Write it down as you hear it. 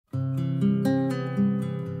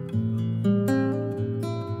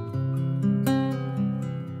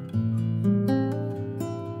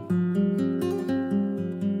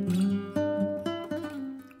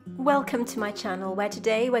welcome to my channel, where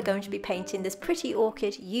today we're going to be painting this pretty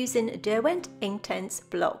orchid using Derwent Inktense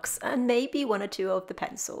Blocks and maybe one or two of the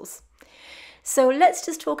pencils. So let's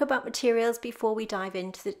just talk about materials before we dive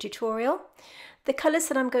into the tutorial. The colours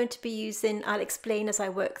that I'm going to be using I'll explain as I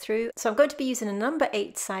work through. So I'm going to be using a number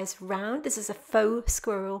 8 size round. This is a faux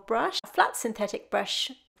squirrel brush, a flat synthetic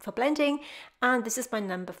brush for blending, and this is my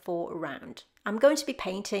number 4 round. I'm going to be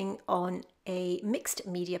painting on a mixed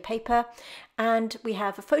media paper, and we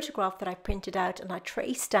have a photograph that I printed out and I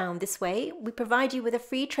traced down this way. We provide you with a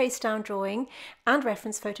free trace down drawing and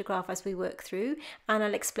reference photograph as we work through, and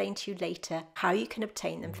I'll explain to you later how you can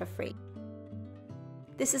obtain them for free.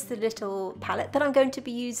 This is the little palette that I'm going to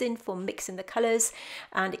be using for mixing the colours,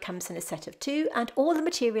 and it comes in a set of 2, and all the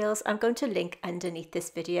materials I'm going to link underneath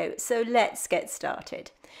this video. So let's get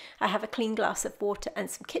started. I have a clean glass of water and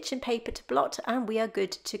some kitchen paper to blot, and we are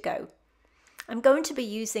good to go. I'm going to be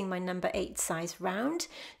using my number 8 size round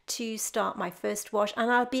to start my first wash,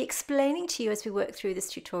 and I'll be explaining to you as we work through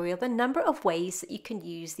this tutorial the number of ways that you can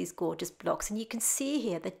use these gorgeous blocks, and you can see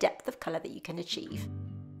here the depth of colour that you can achieve.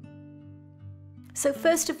 So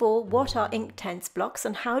first of all, what are Inktense blocks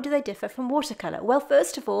and how do they differ from watercolour? Well,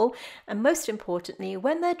 first of all, and most importantly,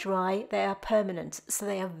 when they're dry, they are permanent, so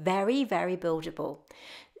they are very, very buildable.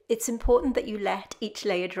 It's important that you let each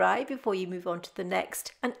layer dry before you move on to the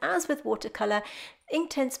next. And as with watercolour,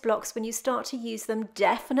 Inktense blocks, when you start to use them,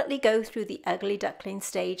 definitely go through the ugly duckling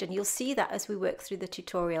stage, and you'll see that as we work through the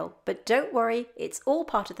tutorial. But don't worry, it's all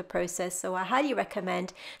part of the process, so I highly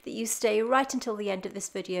recommend that you stay right until the end of this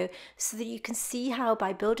video so that you can see how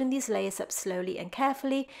by building these layers up slowly and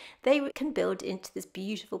carefully, they can build into this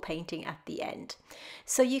beautiful painting at the end.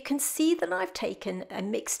 So you can see that I've taken a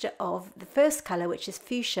mixture of the first colour, which is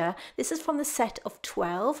fuchsia. This is from the set of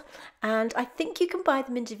 12, and I think you can buy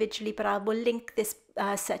them individually, but I will link this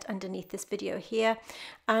set underneath this video here,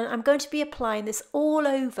 and I'm going to be applying this all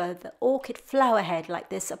over the orchid flower head like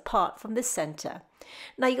this, apart from the center.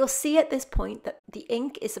 Now you'll see at this point that the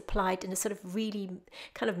ink is applied in a sort of really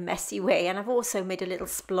kind of messy way, and I've also made a little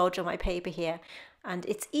splodge on my paper here, and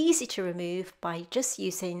it's easy to remove by just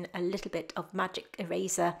using a little bit of magic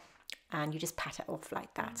eraser, and you just pat it off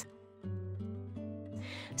like that.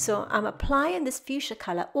 So I'm applying this fuchsia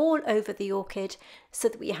colour all over the orchid so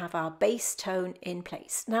that we have our base tone in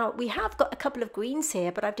place. Now we have got a couple of greens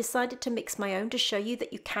here, but I've decided to mix my own to show you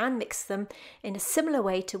that you can mix them in a similar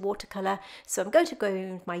way to watercolour. So I'm going to go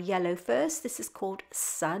in with my yellow first. This is called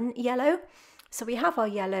sun yellow. So we have our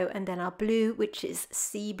yellow and then our blue, which is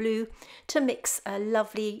sea blue, to mix a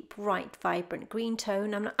lovely, bright, vibrant green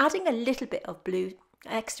tone. I'm adding a little bit of blue,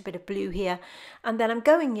 an extra bit of blue here, and then I'm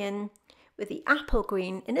going in with the apple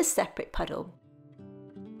green in a separate puddle.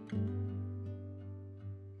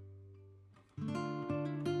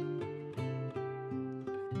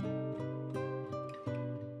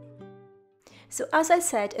 So as I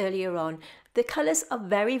said earlier on, the colours are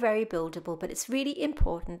very, very buildable, but it's really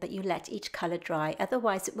important that you let each colour dry,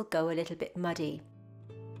 otherwise it will go a little bit muddy.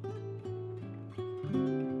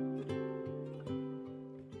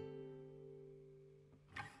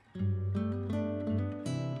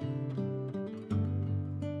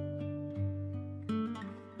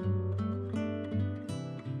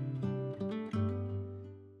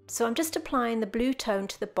 So I'm just applying the blue tone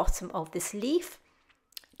to the bottom of this leaf,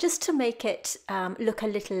 just to make it look a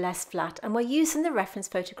little less flat, and we're using the reference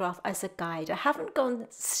photograph as a guide. I haven't gone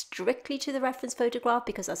strictly to the reference photograph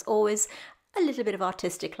because, as always, a little bit of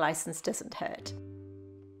artistic license doesn't hurt.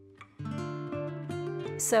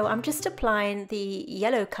 So I'm just applying the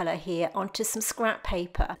yellow colour here onto some scrap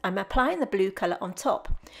paper. I'm applying the blue colour on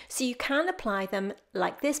top. So you can apply them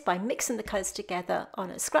like this by mixing the colours together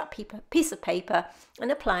on a scrap piece of paper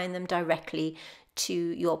and applying them directly to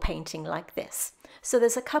your painting like this. So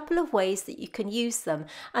there's a couple of ways that you can use them,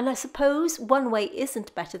 and I suppose one way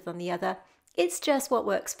isn't better than the other. It's just what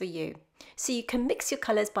works for you. So you can mix your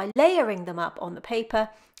colours by layering them up on the paper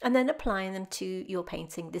and then applying them to your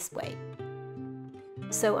painting this way.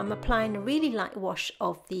 So I'm applying a really light wash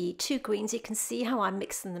of the 2 greens. You can see how I'm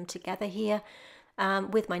mixing them together here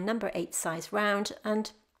with my number 8 size round,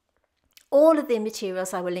 and all of the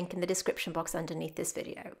materials I will link in the description box underneath this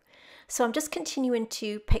video. So I'm just continuing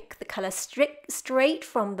to pick the colour straight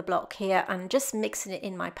from the block here and just mixing it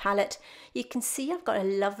in my palette. You can see I've got a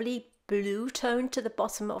lovely blue tone to the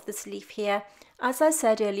bottom of this leaf here. As I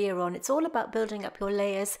said earlier on, it's all about building up your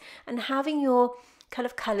layers and having your kind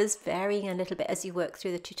of colours varying a little bit as you work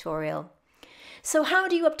through the tutorial. So how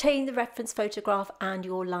do you obtain the reference photograph and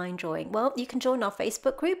your line drawing? Well, you can join our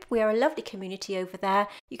Facebook group. We are a lovely community over there.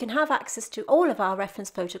 You can have access to all of our reference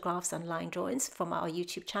photographs and line drawings from our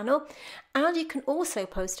YouTube channel. And you can also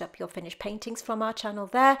post up your finished paintings from our channel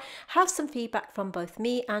there, have some feedback from both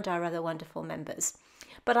me and our other wonderful members.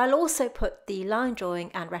 But I'll also put the line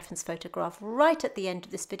drawing and reference photograph right at the end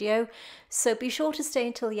of this video, so be sure to stay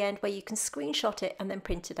until the end where you can screenshot it and then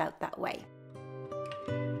print it out that way.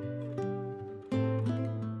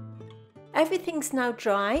 Everything's now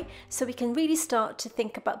dry, so we can really start to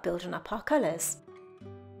think about building up our colours.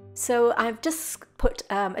 So I've just put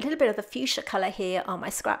a little bit of the fuchsia colour here on my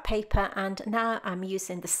scrap paper, and now I'm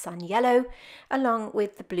using the sun yellow along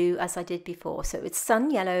with the blue as I did before. So it's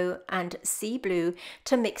sun yellow and sea blue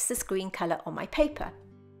to mix this green colour on my paper.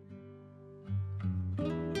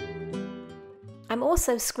 I'm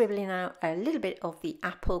also scribbling out a little bit of the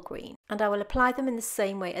apple green, and I will apply them in the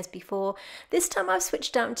same way as before. This time I've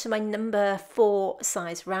switched down to my number 4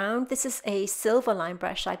 size round. This is a silver line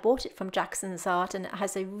brush. I bought it from Zen Art and it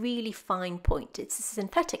has a really fine point. It's a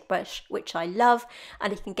synthetic brush which I love,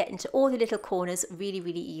 and it can get into all the little corners really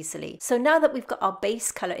easily. So now that we've got our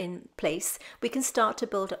base colour in place, we can start to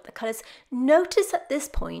build up the colours. Notice at this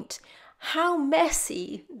point how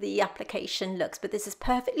messy the application looks, but this is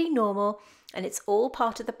perfectly normal and it's all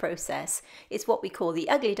part of the process. It's what we call the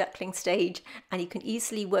ugly duckling stage, and you can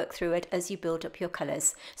easily work through it as you build up your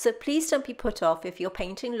colours. So please don't be put off if your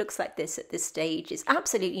painting looks like this at this stage. It's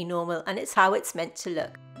absolutely normal and it's how it's meant to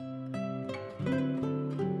look.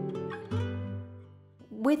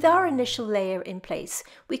 With our initial layer in place,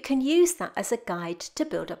 we can use that as a guide to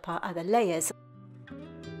build up our other layers.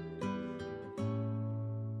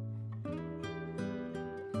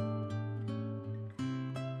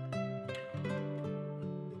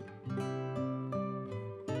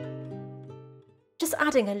 Just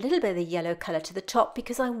adding a little bit of the yellow colour to the top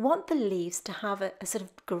because I want the leaves to have a sort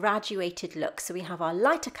of graduated look. So we have our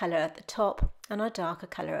lighter colour at the top and our darker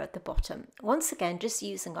colour at the bottom. Once again, just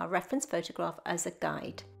using our reference photograph as a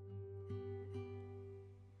guide.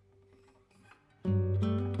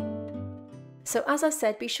 So as I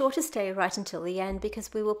said, be sure to stay right until the end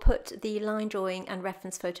because we will put the line drawing and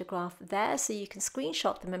reference photograph there so you can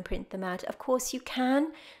screenshot them and print them out. Of course, you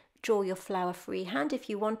can draw your flower freehand if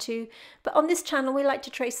you want to, but on this channel we like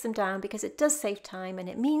to trace them down because it does save time and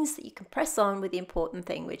it means that you can press on with the important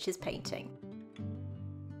thing, which is painting.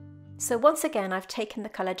 So once again, I've taken the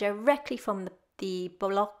colour directly from the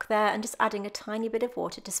block there and just adding a tiny bit of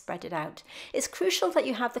water to spread it out. It's crucial that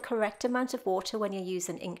you have the correct amount of water when you're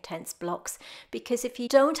using Inktense blocks, because if you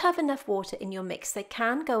don't have enough water in your mix, they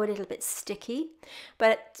can go a little bit sticky,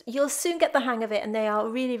 but you'll soon get the hang of it and they are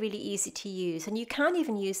really easy to use, and you can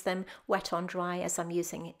even use them wet on dry as I'm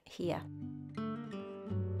using it here.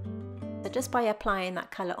 So just by applying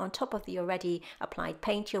that colour on top of the already applied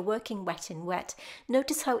paint, you're working wet in wet.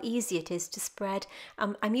 Notice how easy it is to spread.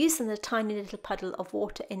 I'm using a tiny little puddle of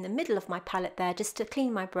water in the middle of my palette there just to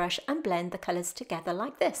clean my brush and blend the colours together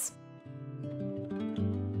like this.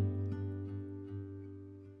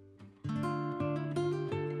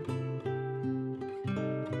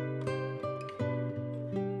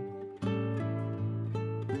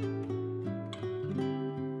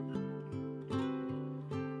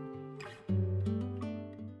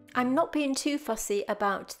 I'm not being too fussy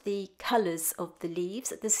about the colours of the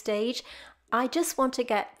leaves at this stage. I just want to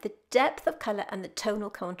get the depth of colour and the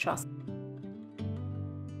tonal contrast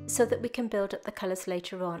so that we can build up the colours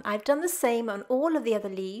later on. I've done the same on all of the other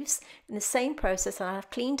leaves in the same process, and I've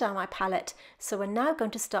cleaned down my palette, so we're now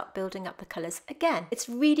going to start building up the colours again. It's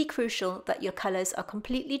really crucial that your colours are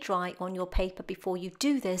completely dry on your paper before you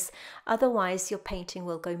do this, otherwise your painting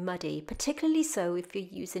will go muddy, particularly so if you're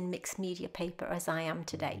using mixed media paper as I am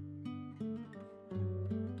today.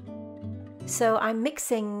 So I'm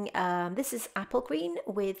mixing, this is apple green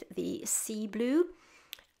with the sea blue,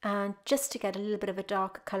 and just to get a little bit of a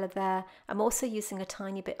darker colour there, I'm also using a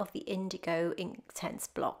tiny bit of the indigo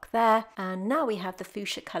Inktense block there. And now we have the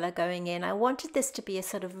fuchsia colour going in. I wanted this to be a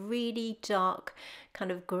sort of really dark, kind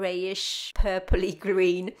of greyish, purpley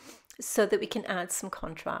green, so that we can add some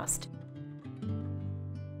contrast.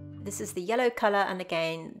 This is the yellow colour, and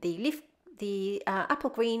again the apple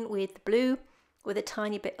green with the blue, with a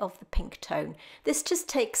tiny bit of the pink tone. This just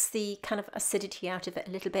takes the kind of acidity out of it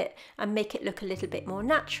a little bit and make it look a little bit more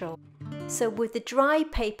natural. So with the dry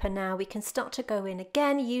paper now, we can start to go in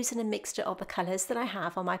again using a mixture of the colours that I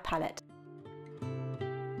have on my palette.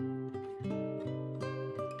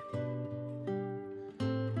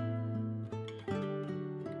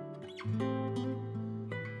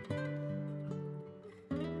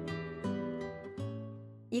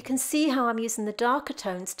 You you can see how I'm using the darker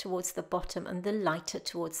tones towards the bottom and the lighter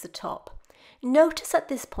towards the top. Notice at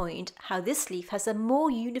this point how this leaf has a more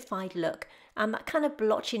unified look, and that kind of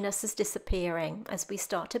blotchiness is disappearing as we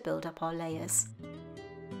start to build up our layers.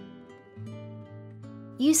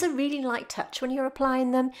 Use a really light touch when you're applying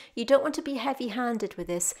them. You don't want to be heavy-handed with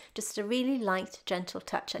this, just a really light, gentle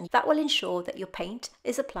touch, and that will ensure that your paint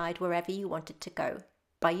is applied wherever you want it to go,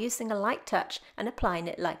 by using a light touch and applying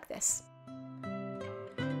it like this.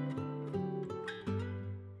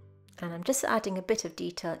 And I'm just adding a bit of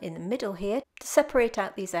detail in the middle here to separate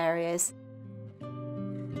out these areas.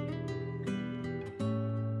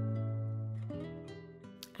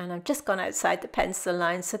 And I've just gone outside the pencil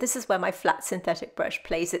line, so this is where my flat synthetic brush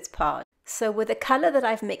plays its part. So with the colour that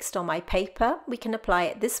I've mixed on my paper, we can apply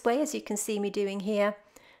it this way, as you can see me doing here,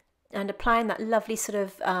 and applying that lovely sort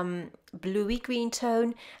of bluey green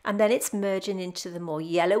tone, and then it's merging into the more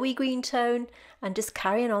yellowy green tone and just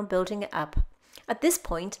carrying on building it up. At this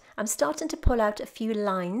point, I'm starting to pull out a few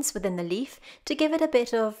lines within the leaf to give it a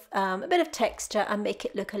bit of texture and make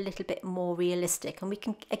it look a little bit more realistic. And we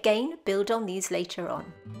can again build on these later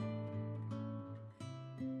on.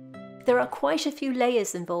 There are quite a few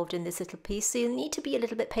layers involved in this little piece, so you'll need to be a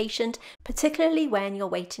little bit patient, particularly when you're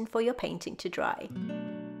waiting for your painting to dry.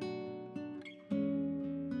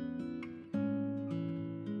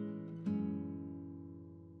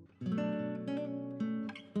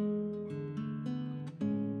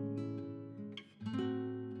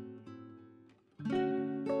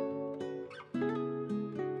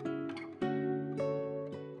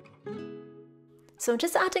 So I'm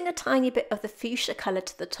just adding a tiny bit of the fuchsia colour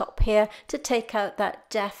to the top here to take out that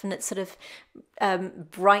definite sort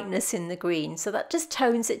of brightness in the green. So that just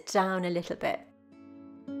tones it down a little bit.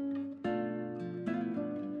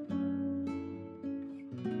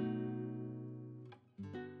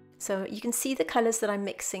 So you can see the colours that I'm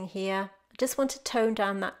mixing here. I just want to tone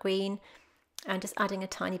down that green and just adding a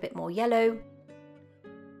tiny bit more yellow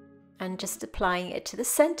and just applying it to the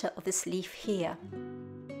centre of this leaf here.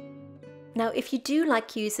 Now, if you do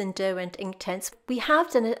like using Derwent Inktense, we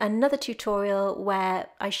have done another tutorial where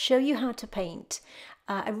I show you how to paint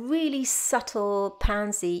a really subtle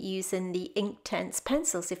pansy using the Inktense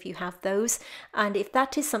pencils if you have those. And if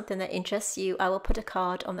that is something that interests you, I will put a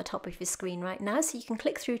card on the top of your screen right now so you can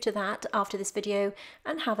click through to that after this video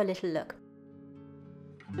and have a little look.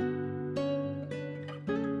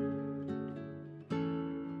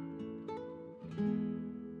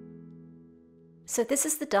 So this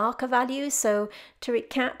is the darker value. So to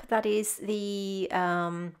recap, that is the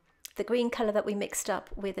green colour that we mixed up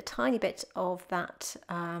with a tiny bit of that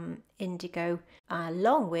indigo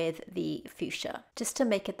along with the fuchsia, just to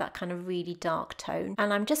make it that kind of really dark tone.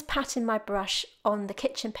 And I'm just patting my brush on the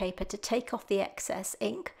kitchen paper to take off the excess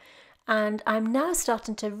ink. And I'm now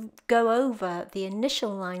starting to go over the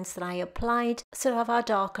initial lines that I applied, so our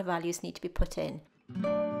darker values need to be put in.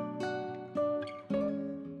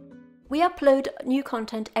 We upload new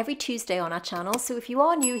content every Tuesday on our channel, so if you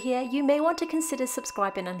are new here, you may want to consider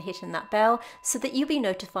subscribing and hitting that bell so that you'll be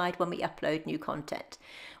notified when we upload new content.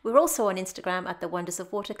 We're also on Instagram at The Wonders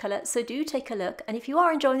of Watercolour, so do take a look, and if you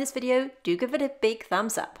are enjoying this video, do give it a big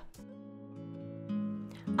thumbs up.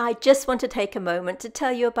 I just want to take a moment to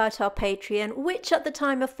tell you about our Patreon, which at the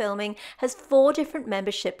time of filming has 4 different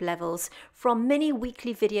membership levels, from mini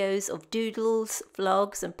weekly videos of doodles,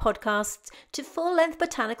 vlogs and podcasts to full-length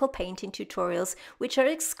botanical painting tutorials, which are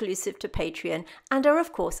exclusive to Patreon and are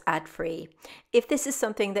of course ad-free. If this is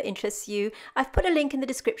something that interests you, I've put a link in the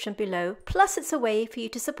description below, plus it's a way for you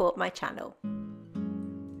to support my channel.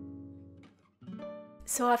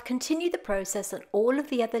 So I've continued the process on all of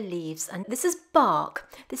the other leaves, and this is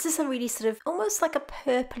bark. This is a really sort of almost like a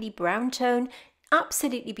purpley brown tone,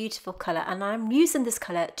 absolutely beautiful colour, and I'm using this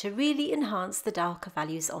colour to really enhance the darker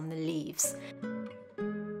values on the leaves.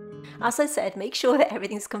 As I said, make sure that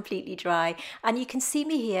everything's completely dry, and you can see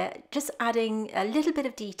me here just adding a little bit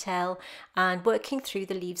of detail and working through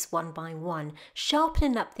the leaves one by one,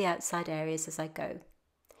 sharpening up the outside areas as I go.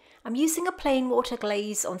 I'm using a plain water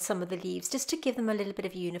glaze on some of the leaves just to give them a little bit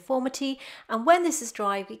of uniformity, and when this is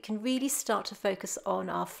dry we can really start to focus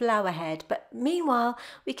on our flower head, but meanwhile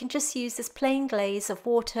we can just use this plain glaze of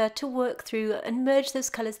water to work through and merge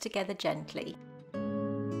those colours together gently.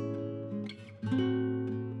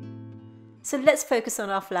 So let's focus on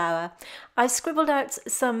our flower. I've scribbled out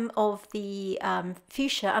some of the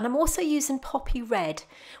fuchsia, and I'm also using poppy red.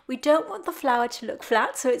 We don't want the flower to look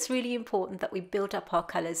flat, so it's really important that we build up our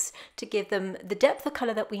colours to give them the depth of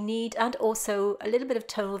colour that we need, and also a little bit of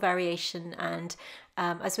tonal variation, and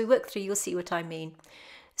as we work through you'll see what I mean.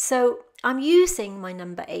 So I'm using my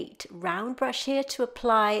number 8 round brush here to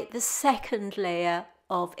apply the second layer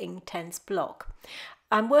of Inktense block.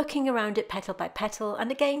 I'm working around it petal by petal,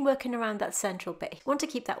 and again working around that central bit. You want to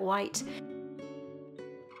keep that white,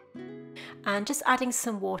 and just adding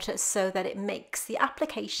some water so that it makes the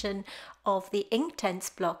application of the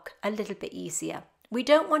Inktense block a little bit easier. We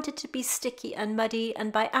don't want it to be sticky and muddy,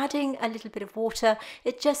 and by adding a little bit of water,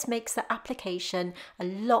 it just makes the application a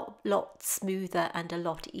lot smoother and a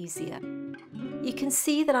lot easier. You can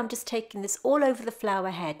see that I'm just taking this all over the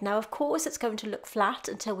flower head. Now, of course, it's going to look flat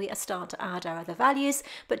until we start to add our other values,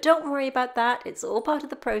 but don't worry about that. It's all part of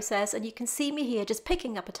the process, and you can see me here just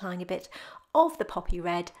picking up a tiny bit of the poppy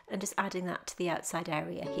red and just adding that to the outside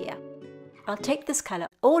area here. I'll take this colour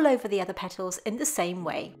all over the other petals in the same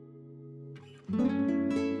way.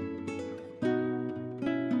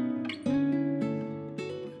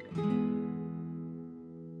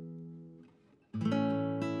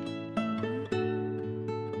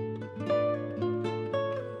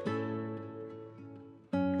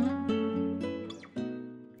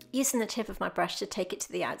 Using the tip of my brush to take it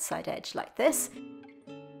to the outside edge like this.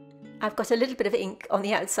 I've got a little bit of ink on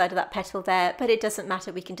the outside of that petal there, but it doesn't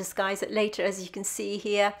matter, we can disguise it later, as you can see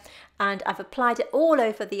here. And I've applied it all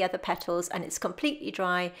over the other petals and it's completely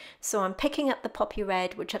dry. So I'm picking up the poppy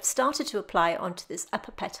red, which I've started to apply onto this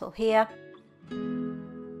upper petal here.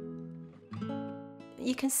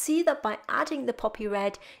 You can see that by adding the poppy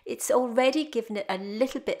red, it's already given it a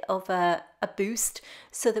little bit of a boost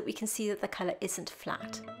so that we can see that the colour isn't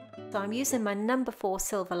flat. So I'm using my number 4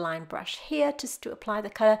 silver line brush here just to apply the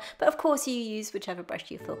colour, but of course you use whichever brush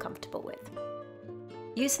you feel comfortable with.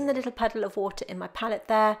 Using the little puddle of water in my palette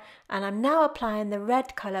there, and I'm now applying the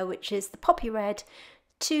red colour, which is the poppy red,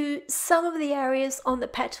 to some of the areas on the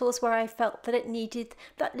petals where I felt that it needed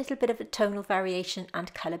that little bit of a tonal variation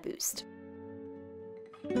and colour boost.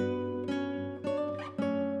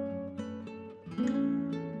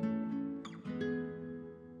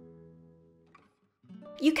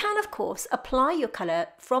 You can, of course, apply your colour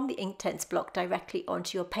from the Inktense block directly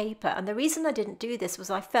onto your paper, and the reason I didn't do this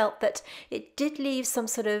was I felt that it did leave some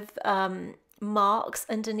sort of marks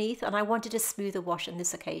underneath, and I wanted a smoother wash on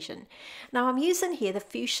this occasion. Now I'm using here the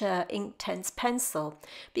fuchsia Inktense pencil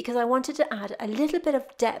because I wanted to add a little bit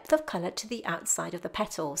of depth of colour to the outside of the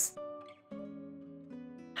petals.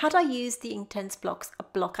 Had I used the Inktense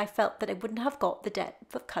block, I felt that I wouldn't have got the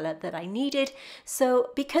depth of colour that I needed. So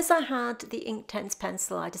because I had the Inktense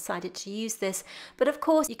pencil, I decided to use this. But of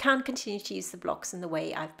course, you can continue to use the blocks in the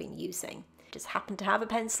way I've been using. I just happened to have a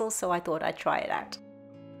pencil, so I thought I'd try it out.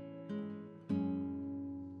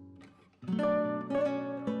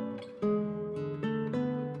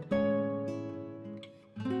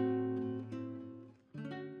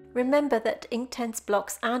 Remember that Inktense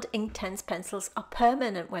blocks and Inktense pencils are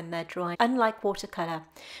permanent when they're dry, unlike watercolour.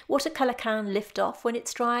 Watercolour can lift off when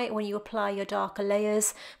it's dry, when you apply your darker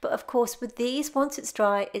layers, but of course with these, once it's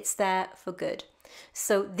dry, it's there for good.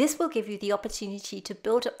 So this will give you the opportunity to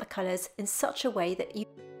build up the colours in such a way that you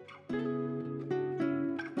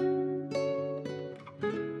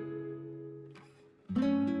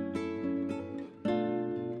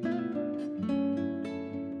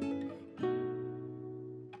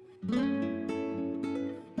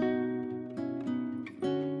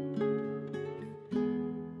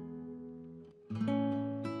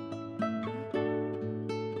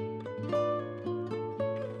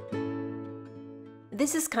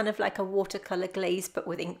This is kind of like a watercolor glaze, but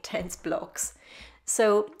with Inktense blocks.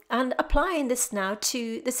 So, and applying this now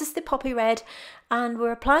to, this is the poppy red, and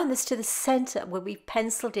we're applying this to the center where we've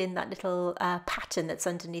penciled in that little pattern that's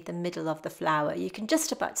underneath the middle of the flower. You can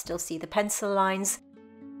just about still see the pencil lines.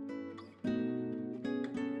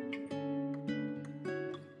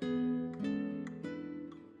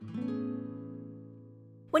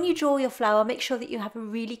 When you draw your flower, make sure that you have a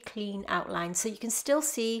really clean outline so you can still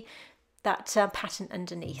see that pattern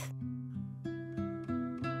underneath.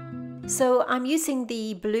 So I'm using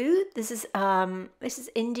the blue, this is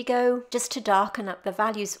indigo, just to darken up the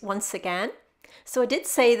values once again. So I did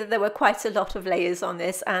say that there were quite a lot of layers on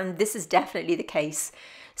this, and this is definitely the case.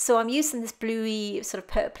 So I'm using this bluey sort of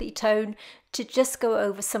purpley tone to just go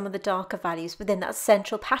over some of the darker values within that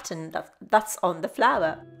central pattern that's on the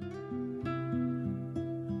flower.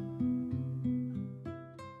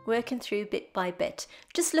 Working through bit by bit,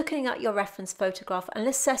 just looking at your reference photograph and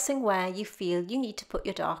assessing where you feel you need to put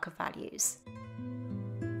your darker values.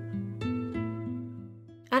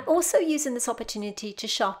 And also using this opportunity to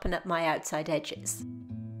sharpen up my outside edges.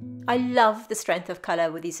 I love the strength of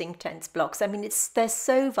colour with these Inktense blocks. I mean, they're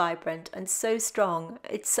so vibrant and so strong.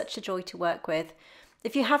 It's such a joy to work with.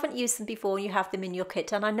 If you haven't used them before, you have them in your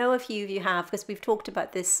kit, and I know a few of you have because we've talked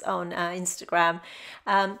about this on Instagram,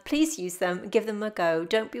 please use them, give them a go.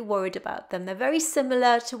 Don't be worried about them. They're very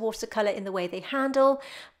similar to watercolour in the way they handle,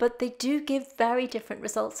 but they do give very different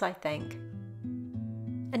results, I think.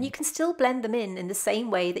 And you can still blend them in the same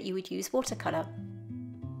way that you would use watercolour.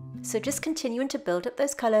 So just continuing to build up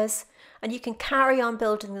those colours, and you can carry on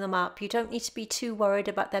building them up. You don't need to be too worried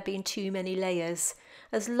about there being too many layers,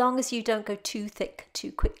 as long as you don't go too thick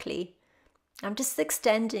too quickly. I'm just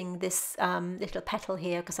extending this little petal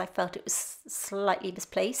here because I felt it was slightly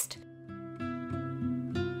misplaced.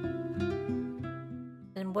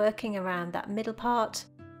 And working around that middle part.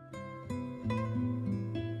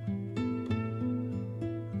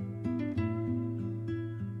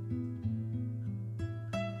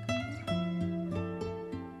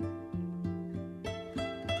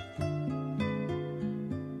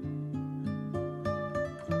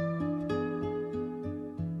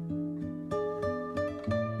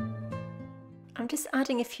 I'm just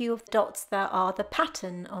adding a few of the dots that are the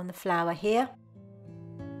pattern on the flower here.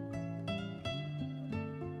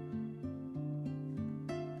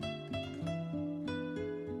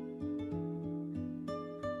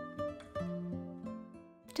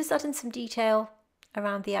 Just adding some detail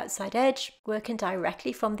around the outside edge, working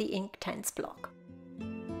directly from the Inktense block.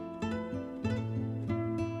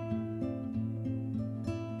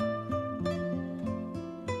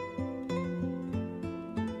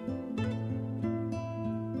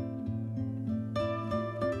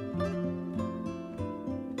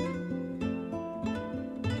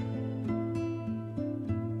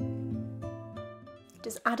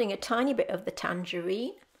 Just adding a tiny bit of the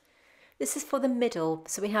tangerine. This is for the middle,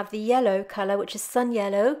 so we have the yellow colour, which is sun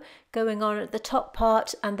yellow, going on at the top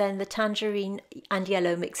part, and then the tangerine and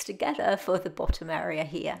yellow mixed together for the bottom area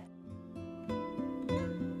here.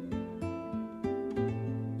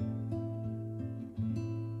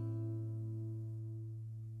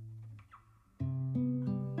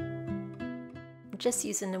 Just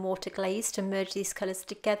using the water glaze to merge these colours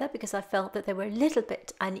together because I felt that they were a little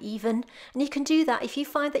bit uneven, and you can do that if you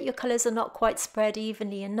find that your colours are not quite spread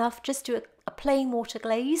evenly enough. Just do a plain water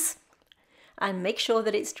glaze and make sure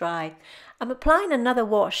that it's dry. I'm applying another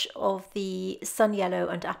wash of the sun yellow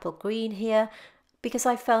and apple green here because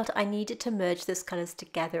I felt I needed to merge those colours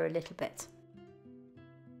together a little bit.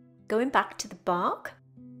 Going back to the bark.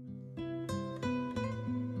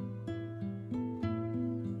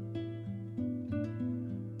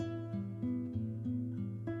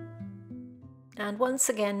 And once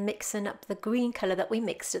again mixing up the green colour that we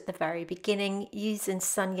mixed at the very beginning using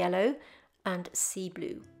sun yellow and sea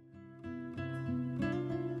blue.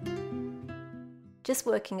 Just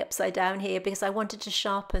working upside down here because I wanted to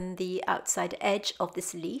sharpen the outside edge of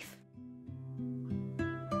this leaf.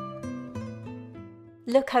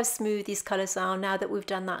 Look how smooth these colours are now that we've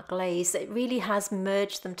done that glaze. It really has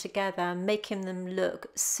merged them together, making them look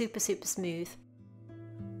super smooth.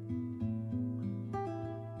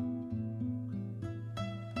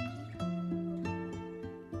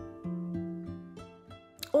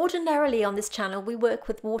 Ordinarily on this channel we work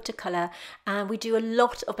with watercolour and we do a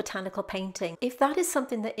lot of botanical painting. If that is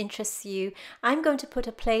something that interests you, I'm going to put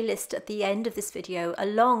a playlist at the end of this video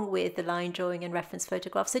along with the line drawing and reference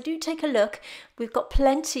photographs, so do take a look. We've got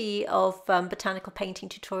plenty of botanical painting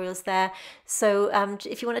tutorials there, so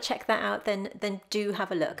if you want to check that out then do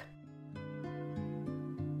have a look.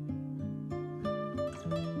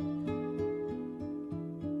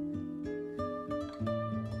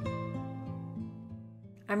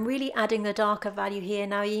 I'm really adding the darker value here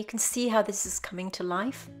now. You can see how this is coming to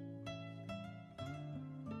life.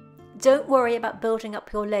 Don't worry about building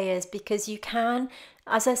up your layers because you can,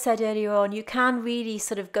 as I said earlier on, you can really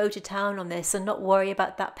sort of go to town on this and not worry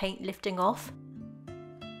about that paint lifting off.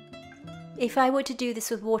 If I were to do this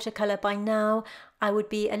with watercolour by now, I would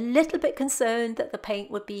be a little bit concerned that the paint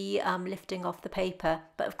would be lifting off the paper.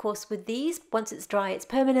 But of course with these, once it's dry, it's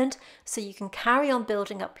permanent, so you can carry on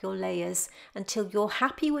building up your layers until you're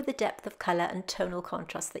happy with the depth of colour and tonal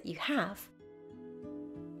contrast that you have.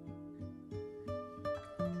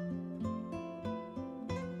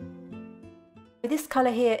 This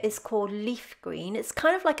colour here is called leaf green. It's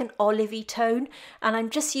kind of like an olivey tone, and I'm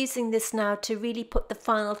just using this now to really put the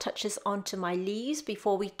final touches onto my leaves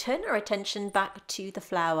before we turn our attention back to the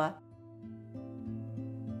flower.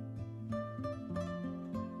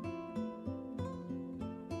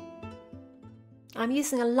 I'm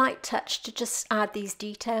using a light touch to just add these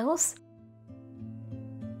details.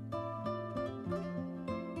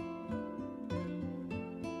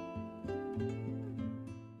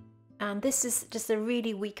 And this is just a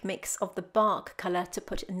really weak mix of the bark colour to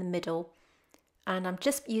put in the middle. And I'm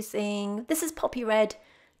just using, this is poppy red,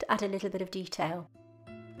 to add a little bit of detail.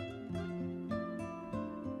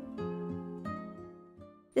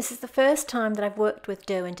 This is the first time that I've worked with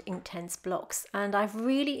Derwent Inktense blocks, and I've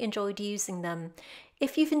really enjoyed using them.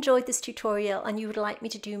 If you've enjoyed this tutorial and you would like me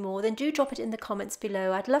to do more, then do drop it in the comments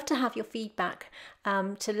below. I'd love to have your feedback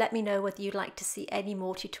to let me know whether you'd like to see any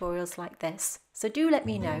more tutorials like this. So do let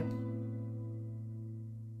me know.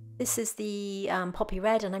 This is the poppy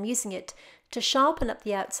red, and I'm using it to sharpen up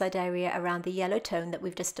the outside area around the yellow tone that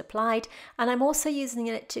we've just applied, and I'm also using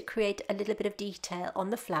it to create a little bit of detail on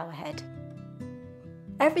the flower head.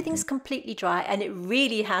 Everything's completely dry, and it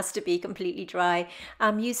really has to be completely dry.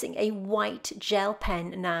 I'm using a white gel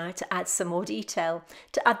pen now to add some more detail,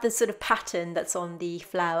 to add the sort of pattern that's on the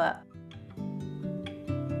flower.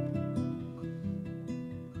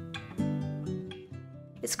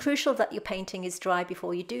 It's crucial that your painting is dry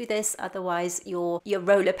before you do this, otherwise your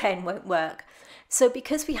roller pen won't work. So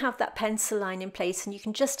because we have that pencil line in place and you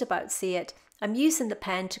can just about see it, I'm using the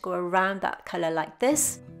pen to go around that colour like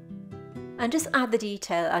this and just add the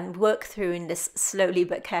detail and work through in this slowly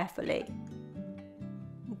but carefully.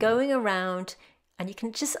 Going around, and you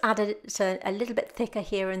can just add it a little bit thicker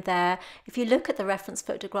here and there. If you look at the reference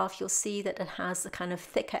photograph, you'll see that it has the kind of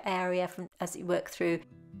thicker area as you work through.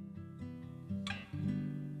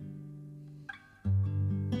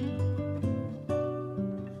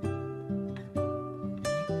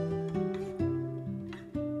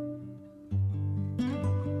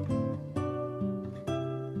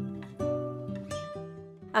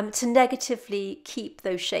 To negatively keep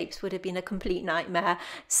those shapes would have been a complete nightmare.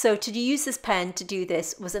 So to use this pen to do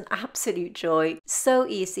this was an absolute joy. So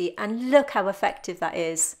easy, and look how effective that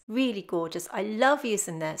is. Really gorgeous. I love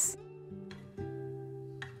using this.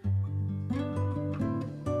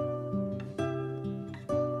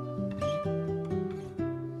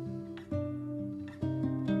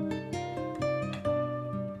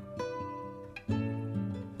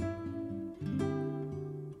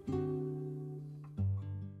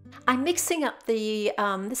 I'm mixing up the,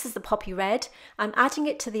 this is the poppy red. I'm adding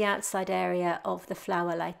it to the outside area of the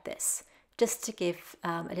flower like this, just to give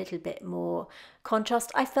a little bit more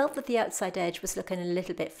contrast. I felt that the outside edge was looking a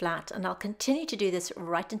little bit flat, and I'll continue to do this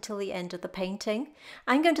right until the end of the painting.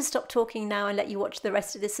 I'm going to stop talking now and let you watch the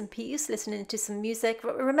rest of this in peace, listening to some music.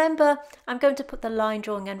 Remember, I'm going to put the line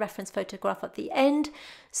drawing and reference photograph at the end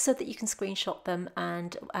so that you can screenshot them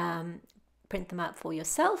and print them out for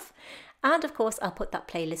yourself. And of course, I'll put that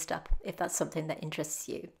playlist up if that's something that interests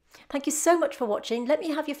you. Thank you so much for watching. Let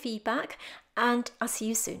me have your feedback, and I'll see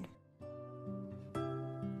you soon.